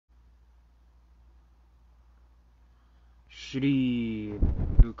Shri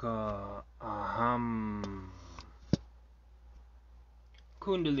Dukkha Aham.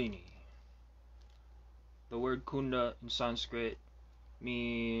 Kundalini. The word kunda in Sanskrit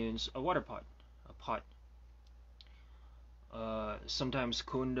means a water pot, a pot. Sometimes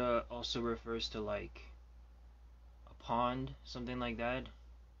kunda also refers to like a pond, something like that.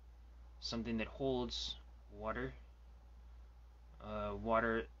 Something that holds water.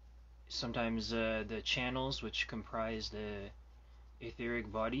 Water, sometimes the channels which comprise the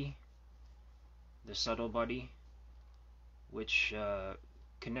etheric body, the subtle body, which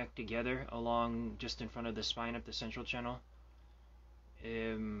connect together along just in front of the spine up the central channel,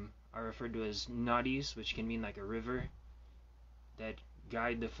 are referred to as nadis, which can mean like a river that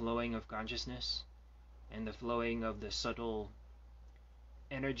guide the flowing of consciousness and the flowing of the subtle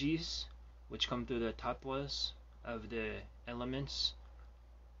energies which come through the tattvas of the elements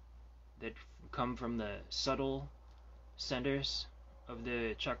that come from the subtle centers of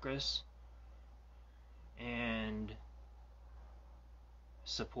the chakras and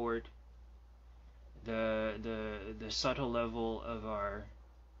support the subtle level of our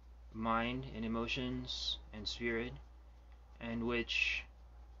mind and emotions and spirit, and which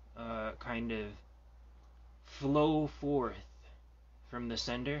kind of flow forth from the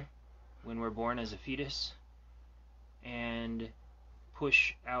center when we're born as a fetus and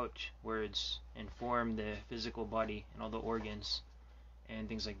push outwards and form the physical body and all the organs and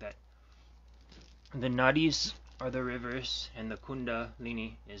things like that. The nadis are the rivers, and the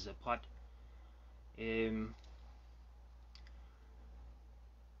kundalini is the pot.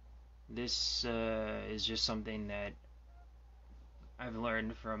 This is just something that I've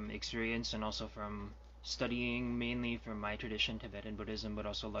learned from experience and also from studying, mainly from my tradition, Tibetan Buddhism, but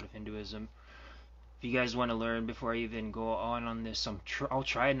also a lot of Hinduism. If you guys want to learn before I even go on this, I'll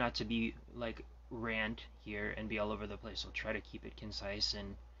try not to be like rant here and be all over the place. I'll try to keep it concise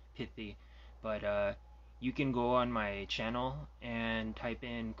and pithy, but you can go on my channel and type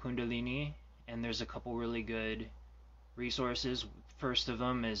in Kundalini, and there's a couple really good resources. First of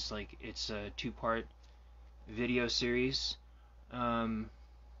them is like, it's a 2-part video series. I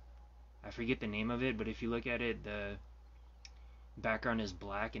forget the name of it, but if you look at it, the background is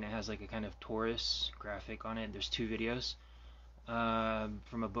black and it has like a kind of Taurus graphic on it. There's 2 videos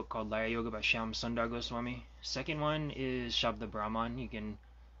from a book called Laya Yoga by Shyam Sundar Goswami. Second one is Shabda Brahman. You can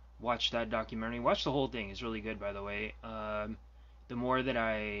watch that documentary. Watch the whole thing. It's really good, by the way. The more that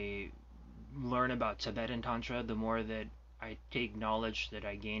I learn about Tibetan Tantra, the more that I take knowledge that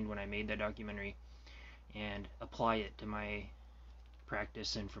I gained when I made that documentary and apply it to my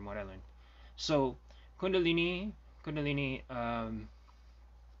practice and from what I learned. So Kundalini,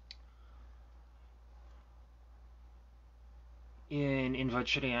 in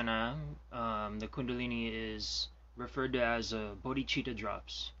Vajrayana, the Kundalini is referred to as bodhicitta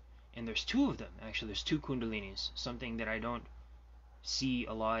drops, and there's 2 of them. Actually, there's 2 Kundalinis, something that I don't see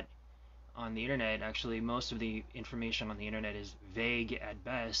a lot on the internet. Actually, most of the information on the internet is vague at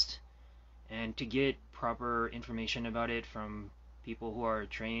best, and to get proper information about it from people who are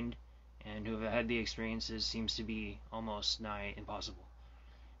trained and who have had the experiences seems to be almost nigh impossible.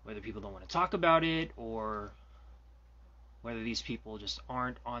 Whether people don't want to talk about it, or whether these people just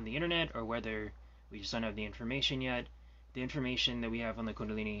aren't on the internet, or whether we just don't have the information yet. The information that we have on the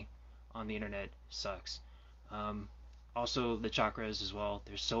Kundalini on the internet sucks. Also the chakras as well.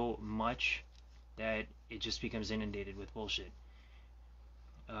 There's so much that it just becomes inundated with bullshit.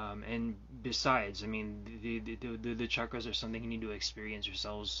 And besides, I mean, the chakras are something you need to experience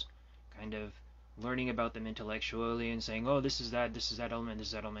yourselves, kind of learning about them intellectually and saying, oh, this is that element,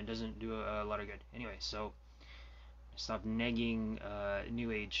 this element, doesn't do a lot of good. Anyway, so stop negging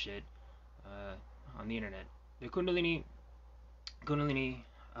new age shit on the internet. The Kundalini,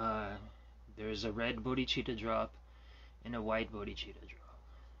 there's a red bodhicitta drop and a white bodhicitta drop.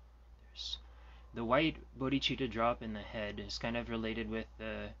 There's the white bodhicitta drop in the head is kind of related with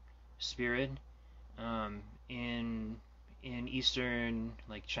the spirit. In Eastern,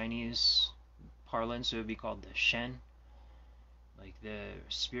 like Chinese parlance, it would be called the Shen, like the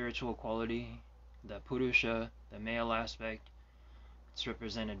spiritual quality, the Purusha, the male aspect. It's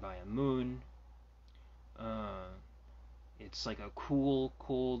represented by a moon. It's like a cool,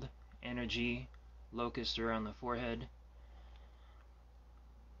 cold energy locus around the forehead.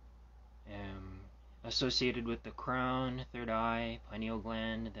 Associated with the crown, third eye, pineal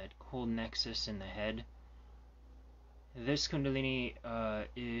gland, that cold nexus in the head. This Kundalini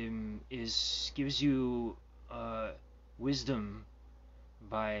gives you wisdom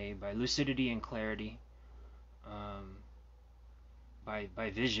by lucidity and clarity, by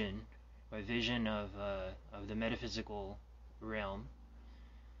vision of the metaphysical realm.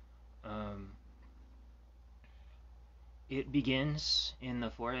 Um, it begins in the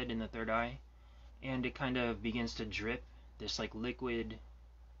forehead, in the third eye, and it kind of begins to drip this like liquid.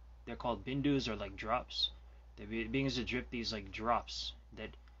 They're called bindus, or like drops. It begins to drip these like drops that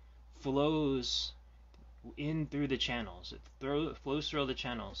flows in through the channels. It flows through all the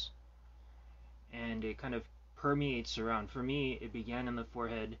channels, and it kind of permeates around. For me, it began in the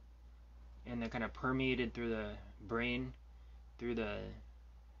forehead, and then kind of permeated through the brain, through the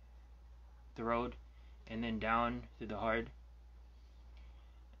throat, and then down through the heart.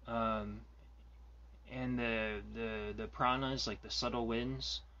 Um, and the pranas, like the subtle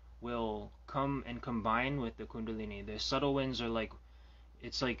winds, will come and combine with the kundalini. The subtle winds are like,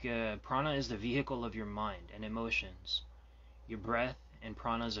 it's like prana is the vehicle of your mind and emotions. Your breath and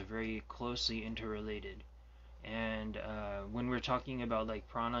pranas are very closely interrelated. And when we're talking about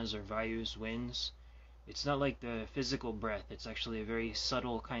like pranas or vayus, winds, it's not like the physical breath. It's actually a very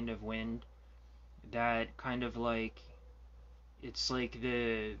subtle kind of wind that kind of like, it's like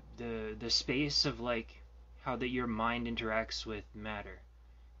the space of like how that your mind interacts with matter.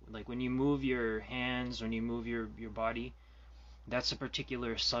 Like when you move your hands, when you move your body, that's a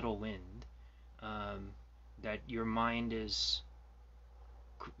particular subtle wind that your mind is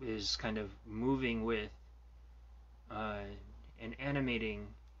kind of moving with and animating,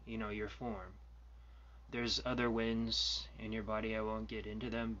 your form. There's other winds in your body. I won't get into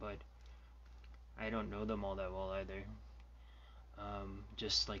them, but I don't know them all that well either.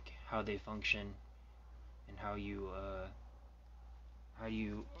 Just like how they function and how you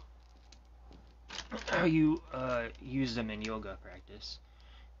use them in yoga practice.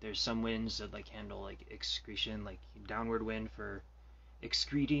 There's some winds that like handle like excretion, like downward wind for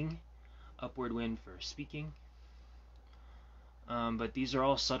excreting, upward wind for speaking. But these are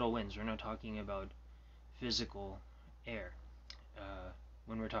all subtle winds. We're not talking about physical air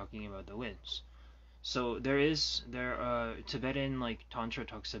when we're talking about the winds. So Tibetan like tantra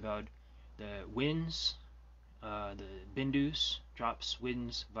talks about the winds, the bindus, drops,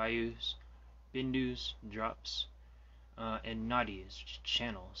 winds, vayus, bindus, drops, and nadis,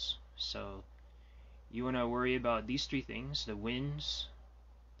 channels. So you want to worry about these three things: the winds,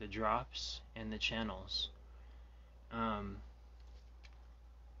 the drops, and the channels.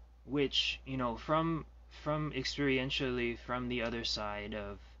 Which, from experientially from the other side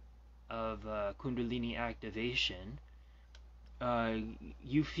of Kundalini activation,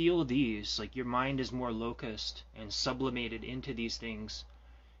 you feel these, like your mind is more locused and sublimated into these things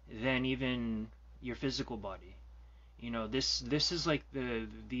than even your physical body. This is like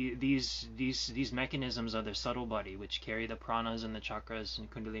these mechanisms of the subtle body, which carry the pranas and the chakras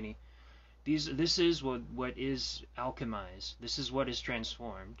and Kundalini. This is what is alchemized. This is what is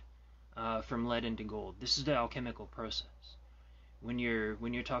transformed from lead into gold. This is the alchemical process. When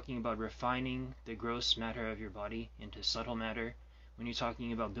you're talking about refining the gross matter of your body into subtle matter, when you're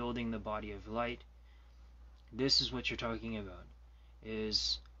talking about building the body of light, this is what you're talking about.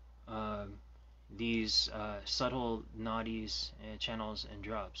 Is these subtle nadis, channels, and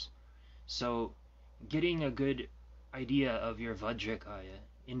drops. So, getting a good idea of your Vajrakaya,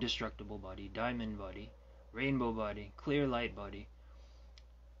 indestructible body, diamond body, rainbow body, clear light body,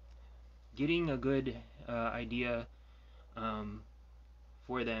 getting a good idea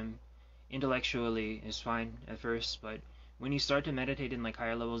for them intellectually is fine at first, but when you start to meditate in like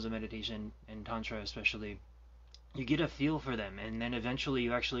higher levels of meditation, and tantra especially, you get a feel for them, and then eventually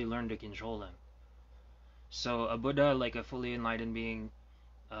you actually learn to control them. So a Buddha, like a fully enlightened being,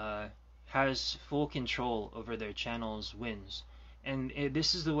 has full control over their channels, winds. And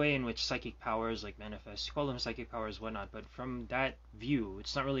this is the way in which psychic powers like manifest. You call them psychic powers, whatnot, but from that view,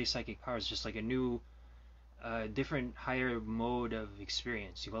 it's not really psychic powers, just like a new, different, higher mode of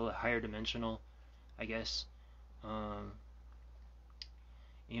experience. You call it higher dimensional, I guess.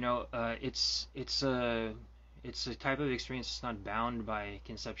 It's a type of experience that's not bound by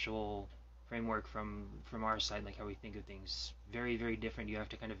conceptual framework from our side, like how we think of things. Very, very different. You have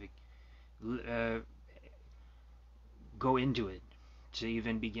to kind of go into it to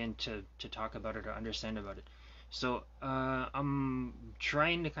even begin to talk about it or understand about it. So I'm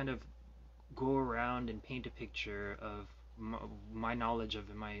trying to kind of go around and paint a picture of my knowledge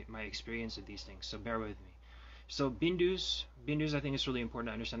of my experience of these things. So bear with me. So bindus, I think it's really important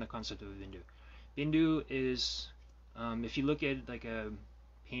to understand the concept of a bindu. Bindu is, if you look at like a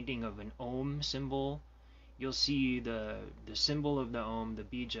painting of an Om symbol, you'll see the symbol of the Om, the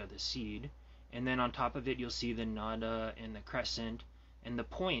bija, the seed, and then on top of it you'll see the nada and the crescent and the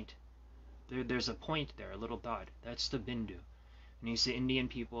point. There's a point there, a little dot. That's the bindu. And you see Indian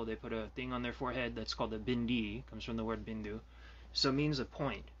people, they put a thing on their forehead that's called a bindi, comes from the word bindu, so it means a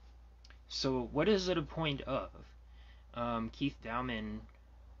point. So what is it a point of? Keith Dowman,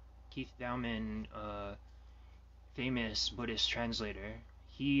 famous Buddhist translator,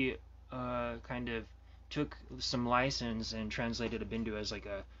 he kind of took some license and translated a bindu as like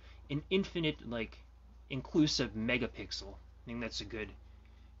an infinite, like, inclusive megapixel. I think that's a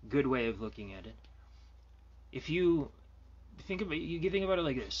good way of looking at it. If you think about it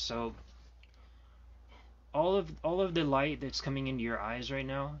like this, so all of the light that's coming into your eyes right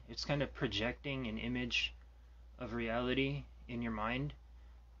now, it's kind of projecting an image of reality in your mind,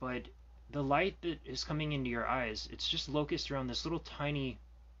 but the light that is coming into your eyes, it's just locused around this little tiny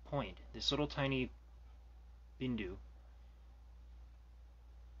point, this little tiny bindu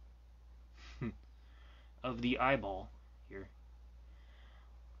of the eyeball here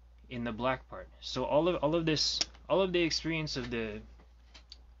in the black part. So all of the experience of the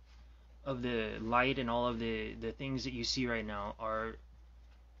light and all of the things that you see right now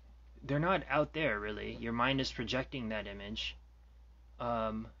they're not out there really. Your mind is projecting that image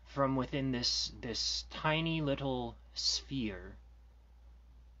from within this tiny little sphere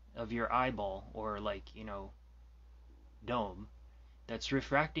of your eyeball, or like, dome, that's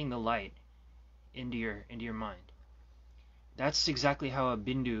refracting the light into your mind. That's exactly how a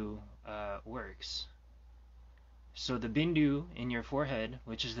bindu works. So the bindu in your forehead,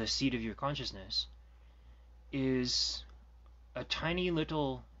 which is the seat of your consciousness, is a tiny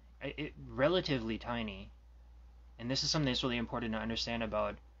little, relatively tiny, and this is something that's really important to understand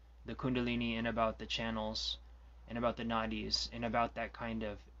about the Kundalini and about the channels and about the nadis and about that kind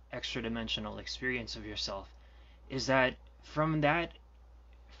of extra dimensional experience of yourself, is that from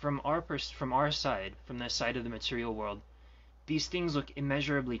our side, from the side of the material world, these things look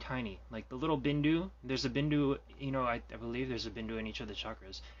immeasurably tiny. Like the little bindu, there's a bindu, I believe there's a bindu in each of the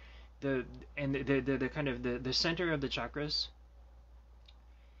chakras. The kind of the center of the chakras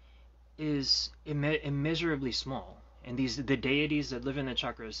is immeasurably small, and the deities that live in the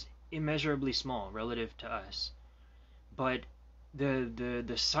chakras, immeasurably small relative to us. But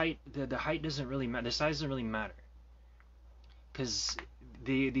the height doesn't really matter. The size doesn't really matter, because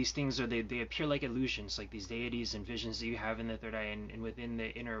these things they appear like illusions, like these deities and visions that you have in the third eye and within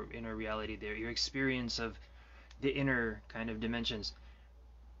the inner reality there, your experience of the inner kind of dimensions,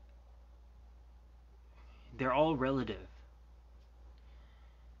 they're all relative,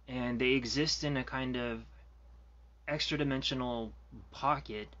 and they exist in a kind of extra dimensional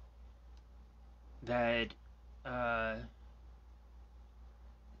pocket that the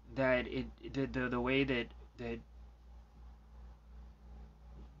way that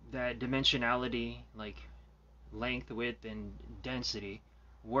dimensionality, like length, width, and density,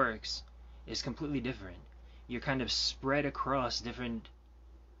 works is completely different. You're kind of spread across different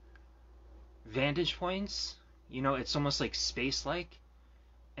vantage points. It's almost like space-like.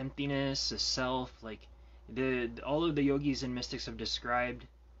 Emptiness, a self, like all of the yogis and mystics have described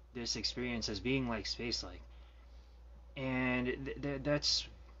this experience as being like space-like. And that's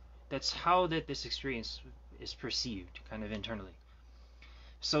how this experience is perceived kind of internally.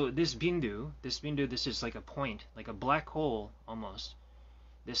 So this bindu, this is like a point, like a black hole almost.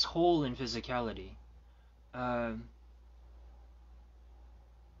 This hole in physicality.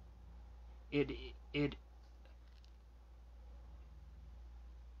 It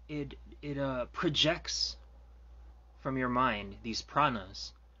projects from your mind these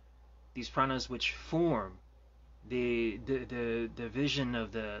pranas which form the vision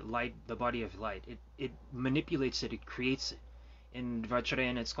of the light, the body of light. It manipulates it, it creates it. In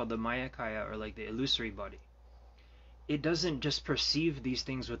Vajrayana it's called the Mayakaya, or like the illusory body. It doesn't just perceive these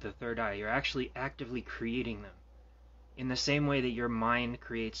things with the third eye. You're actually actively creating them, in the same way that your mind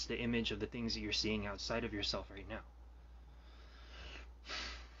creates the image of the things that you're seeing outside of yourself right now.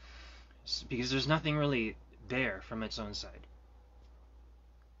 Because there's nothing really there from its own side.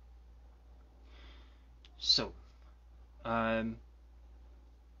 So,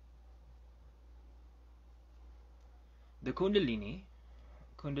 the Kundalini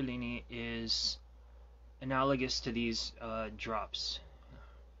is analogous to these drops,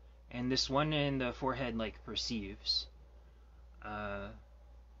 and this one in the forehead like perceives,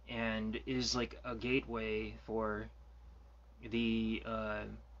 and is like a gateway for the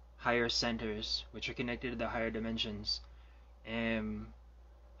higher centers, which are connected to the higher dimensions,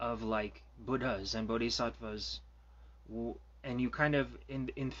 of like Buddhas and Bodhisattvas. And you kind of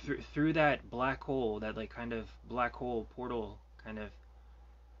through that black hole, that like kind of black hole portal, kind of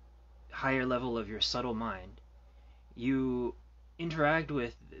higher level of your subtle mind, you interact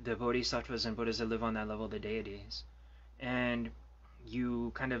with the Bodhisattvas and Buddhas that live on that level, the deities, and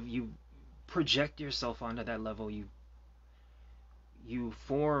you project yourself onto that level. You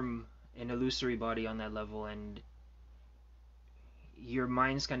form an illusory body on that level, and your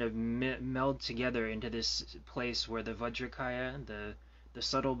minds kind of meld together into this place where the Vajrakaya, the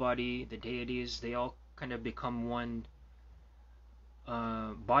subtle body, the deities, they all kind of become one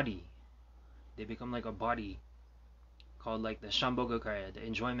body. They become like a body called like the Shambhogakaya, the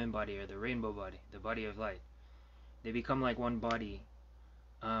enjoyment body, or the rainbow body, the body of light. They become like one body,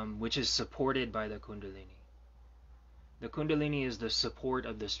 which is supported by the Kundalini. The Kundalini is the support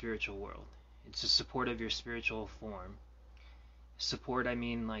of the spiritual world. It's the support of your spiritual form. Support, I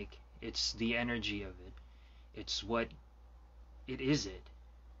mean, like, it's the energy of it. It's what it is,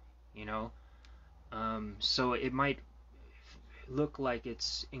 you know? So it might look like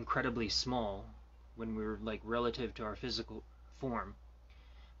it's incredibly small when we're like relative to our physical form,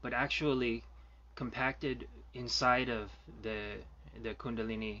 but actually compacted inside of the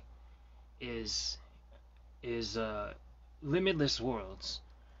Kundalini is limitless worlds.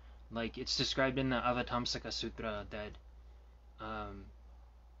 Like it's described in the Avatamsaka Sutra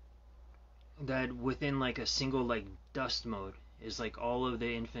that within like a single like dust mode is like all of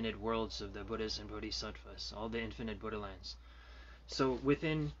the infinite worlds of the Buddhas and Bodhisattvas, all the infinite Buddha lands. So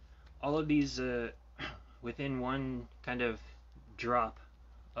within all of these, within one kind of drop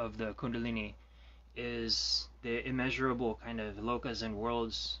of the Kundalini is the immeasurable kind of lokas and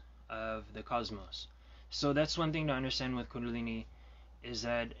worlds of the cosmos. So that's one thing to understand with Kundalini, is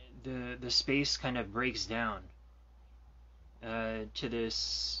that the space kind of breaks down to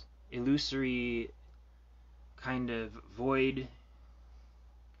this illusory kind of void,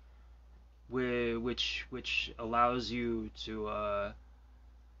 which allows you to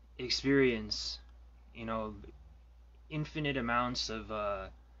experience, infinite amounts of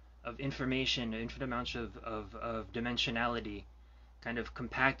information, infinite amounts of dimensionality, kind of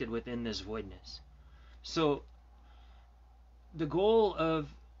compacted within this voidness. So the goal of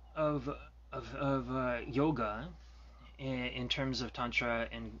yoga in terms of tantra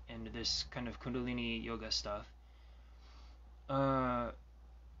and this kind of Kundalini yoga stuff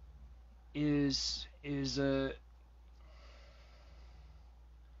is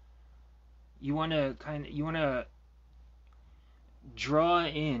you want to draw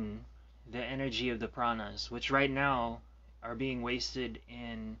in the energy of the pranas, which right now are being wasted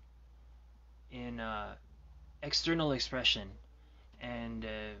in external expression, and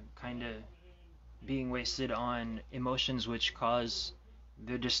kind of being wasted on emotions which cause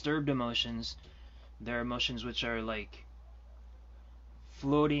the disturbed emotions. They're emotions which are like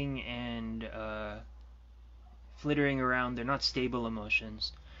floating and flittering around. They're not stable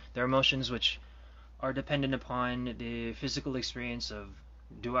emotions. They're emotions which are dependent upon the physical experience of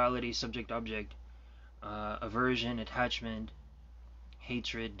duality, subject-object, aversion, attachment,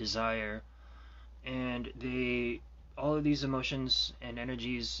 hatred, desire, and all of these emotions and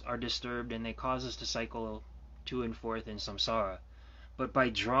energies are disturbed, and they cause us to cycle to and forth in samsara. But by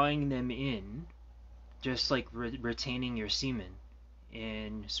drawing them in, just like retaining your semen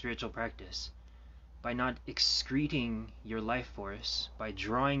in spiritual practice, by not excreting your life force, by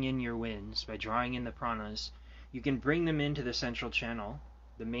drawing in your winds, by drawing in the pranas, you can bring them into the central channel,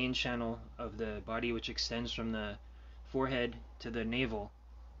 the main channel of the body, which extends from the forehead to the navel.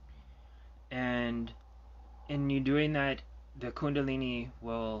 And in you doing that, the Kundalini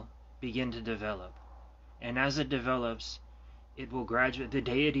will begin to develop. And as it develops, it will the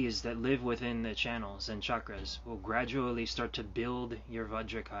deities that live within the channels and chakras will gradually start to build your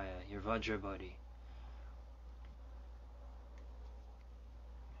Vajrakaya, your Vajra body.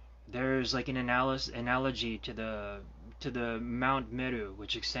 There's like an analogy to the Mount Meru,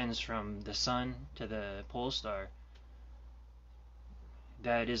 which extends from the sun to the pole star.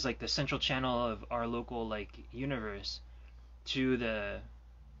 That is like the central channel of our local like universe, to the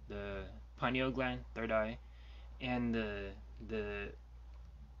pineal gland, third eye, and the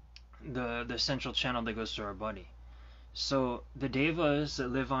central channel that goes to our body. So the devas that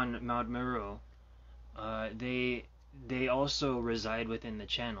live on Mount Meru, they also reside within the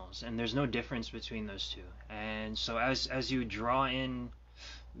channels, and there's no difference between those two. And so as you draw in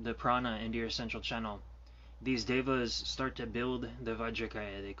the prana into your central channel, these devas start to build the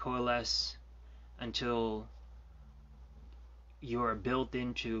Vajrakaya. They coalesce until you are built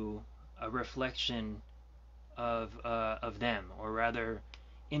into a reflection of them, or rather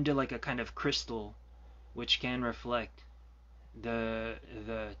into like a kind of crystal which can reflect the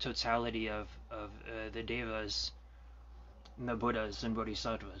totality of the devas, the Buddhas and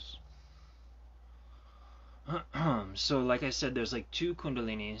Bodhisattvas. So like I said, there's like two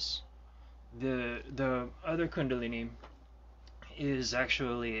Kundalinis. The other Kundalini is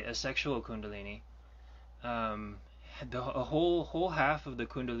actually a sexual Kundalini. Um, a whole half of the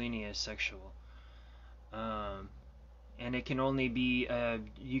Kundalini is sexual, um, and it can only be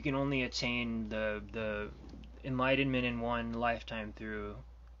you can only attain the enlightenment in one lifetime through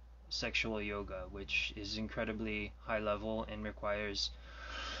sexual yoga, which is incredibly high level and requires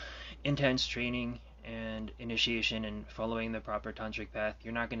intense training and initiation and following the proper tantric path.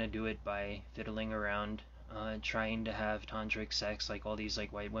 You're not going to do it by fiddling around trying to have tantric sex like all these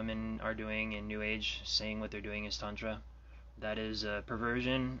like white women are doing in new age, saying what they're doing is tantra. That is a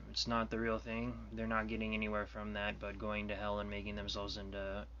perversion. It's not the real thing. They're not getting anywhere from that but going to hell and making themselves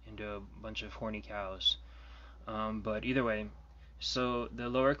into a bunch of horny cows. But either way, so the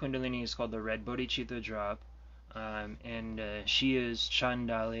lower kundalini is called the red bodhicitta drop, and she is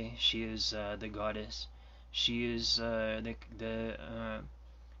Chandali. She is the goddess. She is the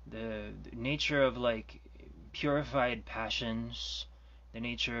nature of like purified passions, the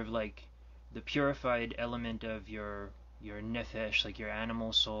nature of like the purified element of your nefesh, like your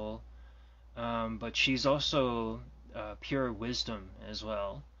animal soul. But she's also pure wisdom as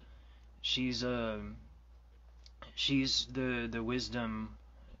well. She's she's the wisdom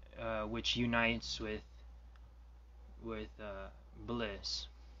which unites with bliss,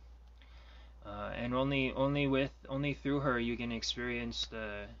 and only through her you can experience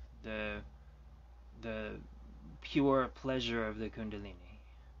the the pure pleasure of the Kundalini,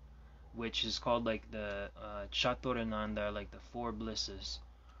 which is called like the Chaturananda, like the four blisses.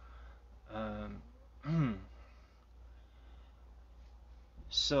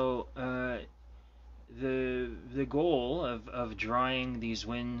 So the goal of drawing these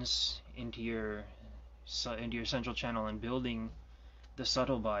winds into your central channel and building the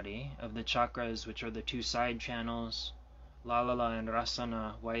subtle body of the chakras, which are the two side channels, Lalala and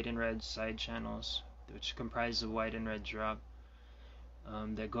Rasana, white and red side channels, which comprise the white and red drop,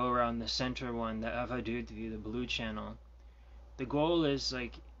 that go around the center one, the Avadutvi, the blue channel. The goal is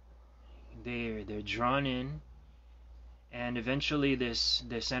like they're drawn in, and eventually this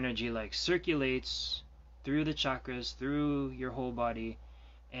energy like circulates through the chakras, through your whole body,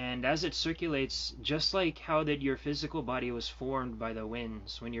 and as it circulates, just like how that your physical body was formed by the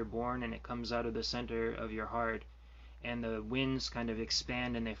winds when you're born and it comes out of the center of your heart, and the winds kind of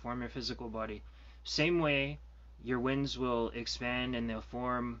expand and they form your physical body. Same way, your winds will expand and they'll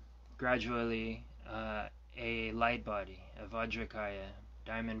form gradually a light body, a Vajrakaya,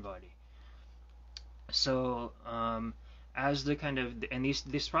 diamond body. So as the kind of, and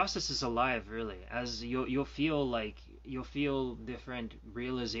this process is alive really, as you'll feel different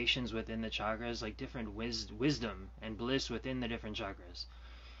realizations within the chakras, like different wisdom and bliss within the different chakras.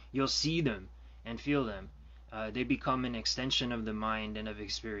 You'll see them and feel them. They become an extension of the mind and of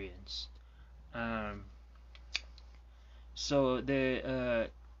experience. So the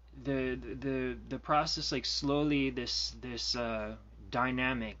process, like slowly this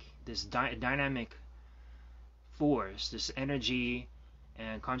dynamic force, this energy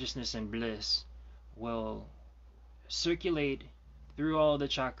and consciousness and bliss will circulate through all the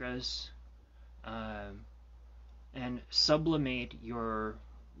chakras, and sublimate your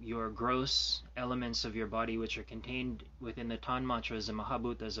gross elements of your body, which are contained within the tanmatras and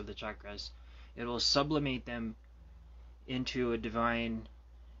mahabhutas of the chakras. It will sublimate them into a divine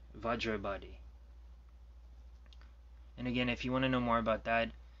Vajra body. And again, if you want to know more about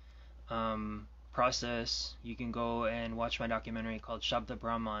that process, you can go and watch my documentary called Shabda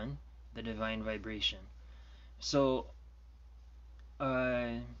Brahman, the Divine Vibration. So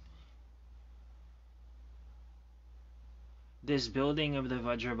this building of the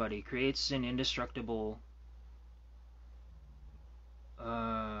Vajra body creates an indestructible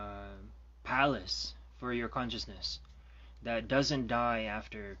palace for your consciousness that doesn't die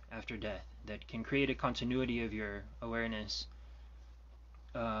after death, that can create a continuity of your awareness,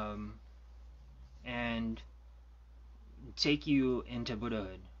 and take you into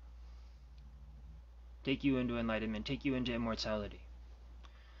Buddhahood, take you into enlightenment, take you into immortality.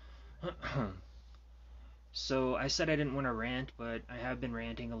 So I said I didn't want to rant, but I have been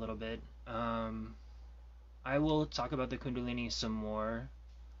ranting a little bit. I will talk about the Kundalini some more,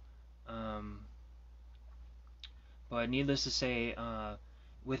 but needless to say,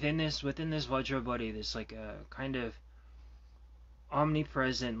 within this Vajra body, this like a kind of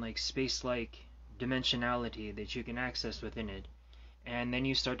omnipresent, like space-like dimensionality that you can access within it. And then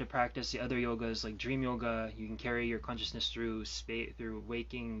you start to practice the other yogas, like dream yoga. You can carry your consciousness through through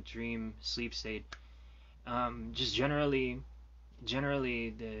waking, dream, sleep state. Just generally,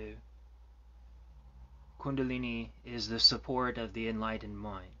 the Kundalini is the support of the enlightened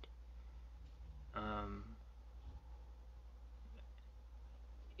mind.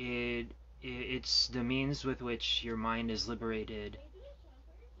 it's the means with which your mind is liberated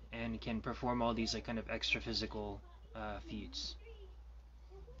and can perform all these like kind of extra physical feats.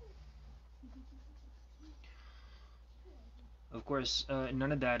 Of course,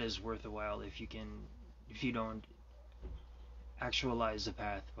 none of that is worth a while if you don't actualize the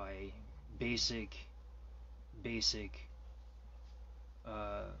path by basic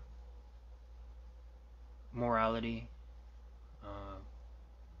uh, morality, uh,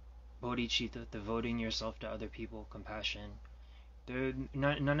 bodhicitta, devoting yourself to other people, compassion.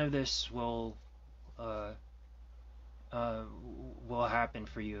 None of this uh, will happen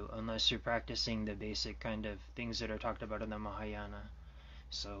for you unless you're practicing the basic kind of things that are talked about in the Mahayana.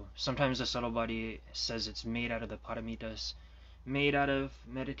 So sometimes the subtle body says it's made out of the paramitas, made out of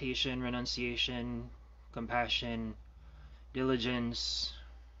meditation, renunciation, compassion, diligence,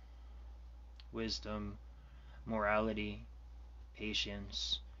 wisdom, morality,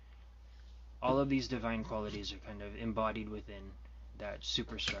 patience. All of these divine qualities are kind of embodied within that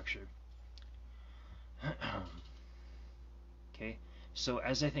superstructure. Okay, so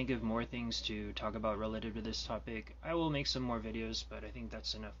as I think of more things to talk about relative to this topic, I will make some more videos, but I think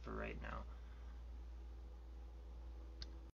that's enough for right now.